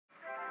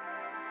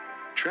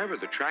Trevor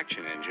the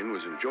traction engine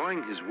was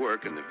enjoying his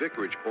work in the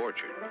vicarage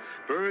orchard.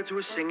 Birds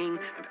were singing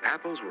and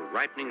apples were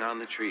ripening on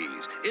the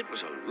trees. It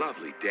was a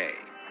lovely day.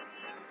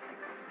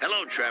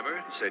 "Hello,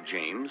 Trevor," said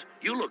James.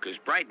 "You look as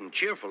bright and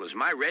cheerful as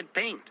my red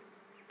paint."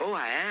 "Oh,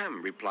 I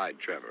am," replied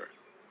Trevor.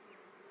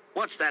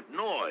 "What's that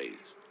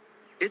noise?"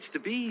 "It's the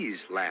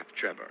bees," laughed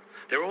Trevor.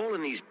 "They're all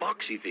in these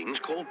boxy things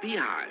called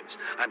beehives.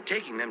 I'm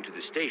taking them to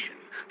the station.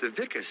 The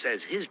vicar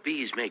says his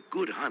bees make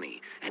good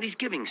honey, and he's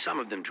giving some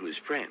of them to his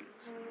friends."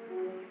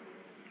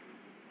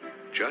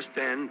 Just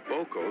then,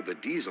 Boko, the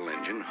diesel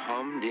engine,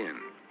 hummed in.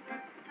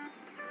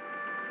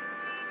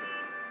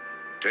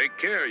 "Take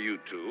care, you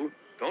two.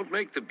 Don't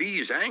make the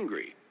bees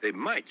angry. They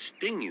might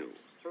sting you."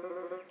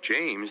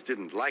 James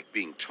didn't like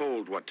being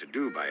told what to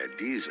do by a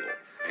diesel,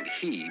 and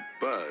he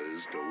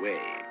buzzed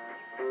away.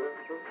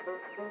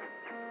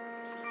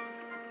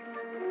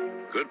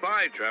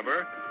 "Goodbye,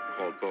 Trevor,"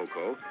 called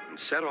Boko, and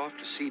set off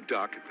to see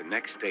Duck at the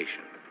next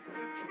station.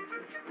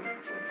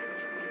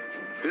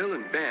 Bill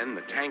and Ben,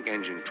 the tank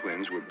engine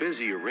twins, were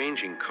busy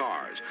arranging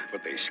cars,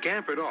 but they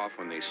scampered off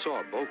when they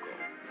saw Boko.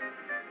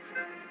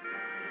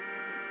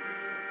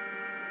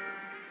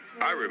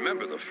 "I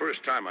remember the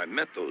first time I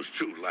met those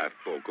two," laughed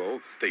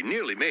Boko. "They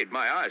nearly made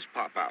my eyes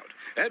pop out.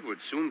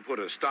 Edward soon put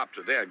a stop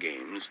to their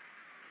games."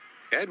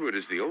 "Edward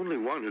is the only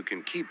one who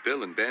can keep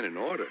Bill and Ben in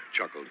order,"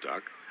 chuckled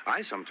Duck.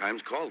 "I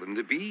sometimes call them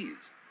the bees."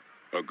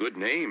 "A good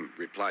name,"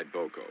 replied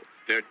Boko.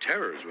 "They're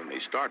terrors when they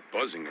start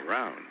buzzing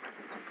around."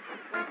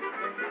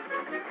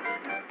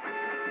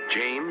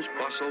 James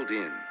bustled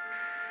in.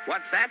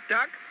 "What's that,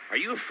 Duck? Are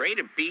you afraid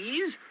of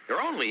bees? They're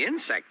only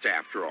insects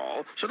after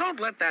all, so don't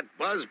let that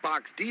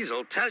buzzbox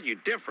diesel tell you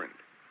different."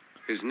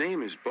 "His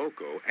name is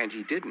Boko, and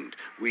he didn't.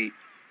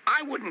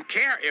 I wouldn't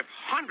care if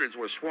hundreds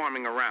were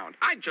swarming around.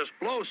 I'd just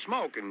blow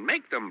smoke and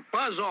make them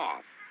buzz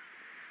off."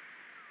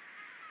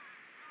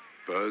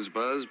 "Buzz,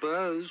 buzz,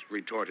 buzz,"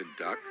 retorted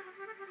Duck.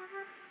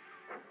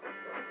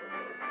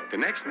 The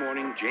next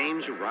morning,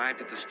 James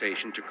arrived at the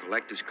station to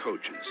collect his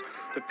coaches.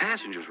 The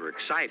passengers were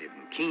excited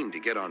and keen to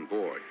get on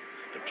board.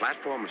 The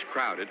platform was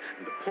crowded,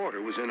 and the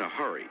porter was in a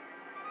hurry.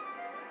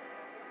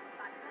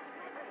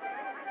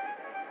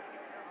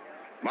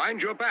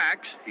 "Mind your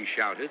backs," he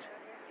shouted.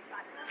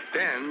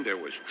 Then there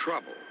was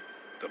trouble.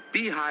 The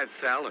beehive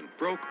fell and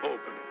broke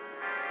open.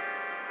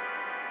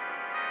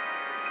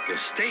 The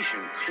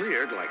station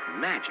cleared like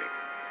magic.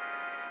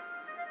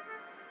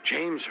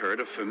 James heard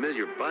a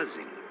familiar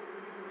buzzing.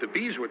 The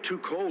bees were too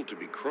cold to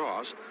be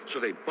cross, so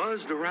they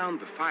buzzed around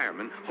the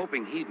fireman,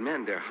 hoping he'd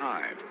mend their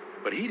hive.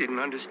 But he didn't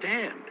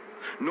understand,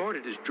 nor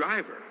did his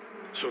driver,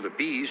 so the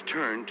bees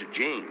turned to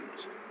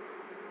James.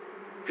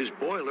 His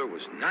boiler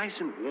was nice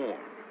and warm.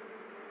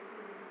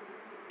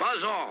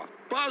 Buzz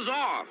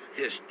off,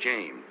 hissed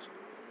James.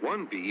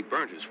 One bee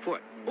burnt his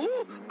foot.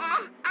 "Ooh,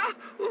 ah, ah,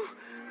 ooh."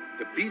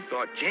 The bee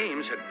thought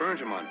James had burnt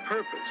him on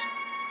purpose.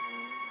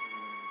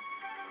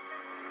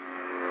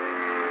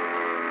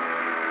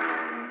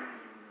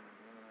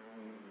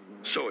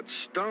 So it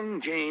stung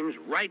James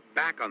right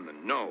back on the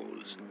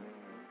nose.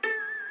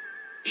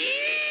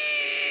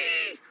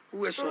 "Eee!"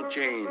 Whistled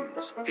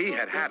James. He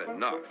had had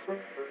enough.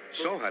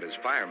 So had his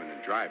fireman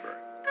and driver.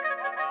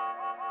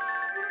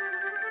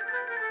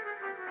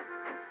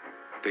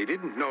 They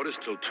didn't notice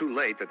till too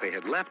late that they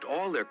had left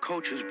all their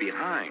coaches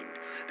behind.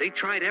 They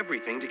tried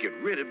everything to get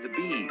rid of the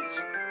bees.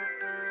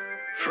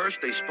 First,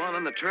 they spun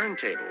on the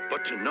turntable,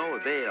 but to no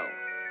avail.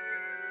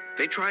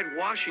 They tried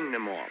washing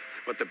them off,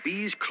 but the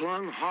bees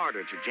clung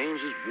harder to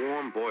James's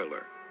warm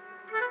boiler.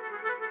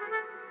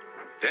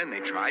 Then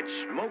they tried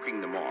smoking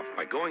them off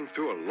by going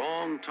through a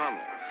long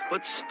tunnel,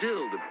 but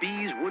still the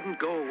bees wouldn't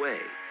go away.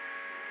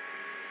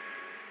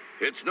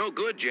 "It's no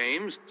good,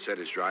 James," said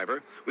his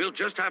driver. "We'll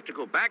just have to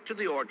go back to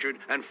the orchard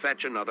and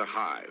fetch another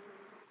hive."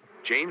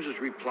 James's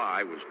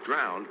reply was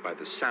drowned by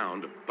the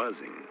sound of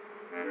buzzing.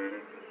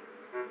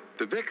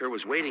 The vicar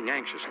was waiting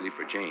anxiously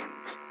for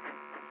James.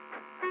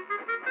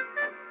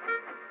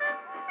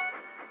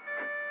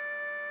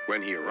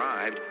 When he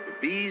arrived, the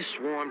bees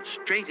swarmed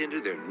straight into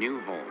their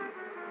new home.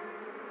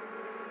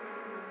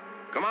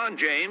 "Come on,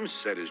 James,"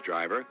 said his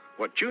driver.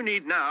 "What you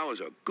need now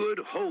is a good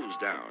hose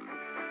down."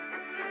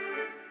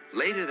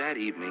 Later that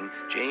evening,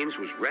 James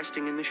was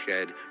resting in the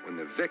shed when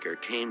the vicar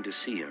came to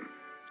see him.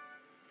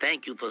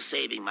 "Thank you for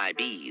saving my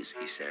bees,"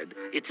 he said.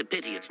 "It's a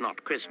pity it's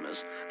not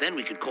Christmas. Then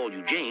we could call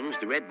you James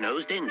the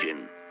Red-Nosed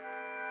Engine."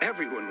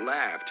 Everyone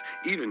laughed,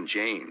 even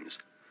James.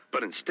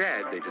 But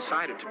instead, they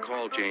decided to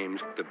call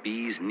James the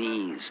Bee's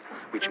Knees,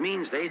 which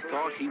means they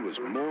thought he was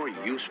more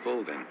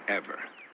useful than ever.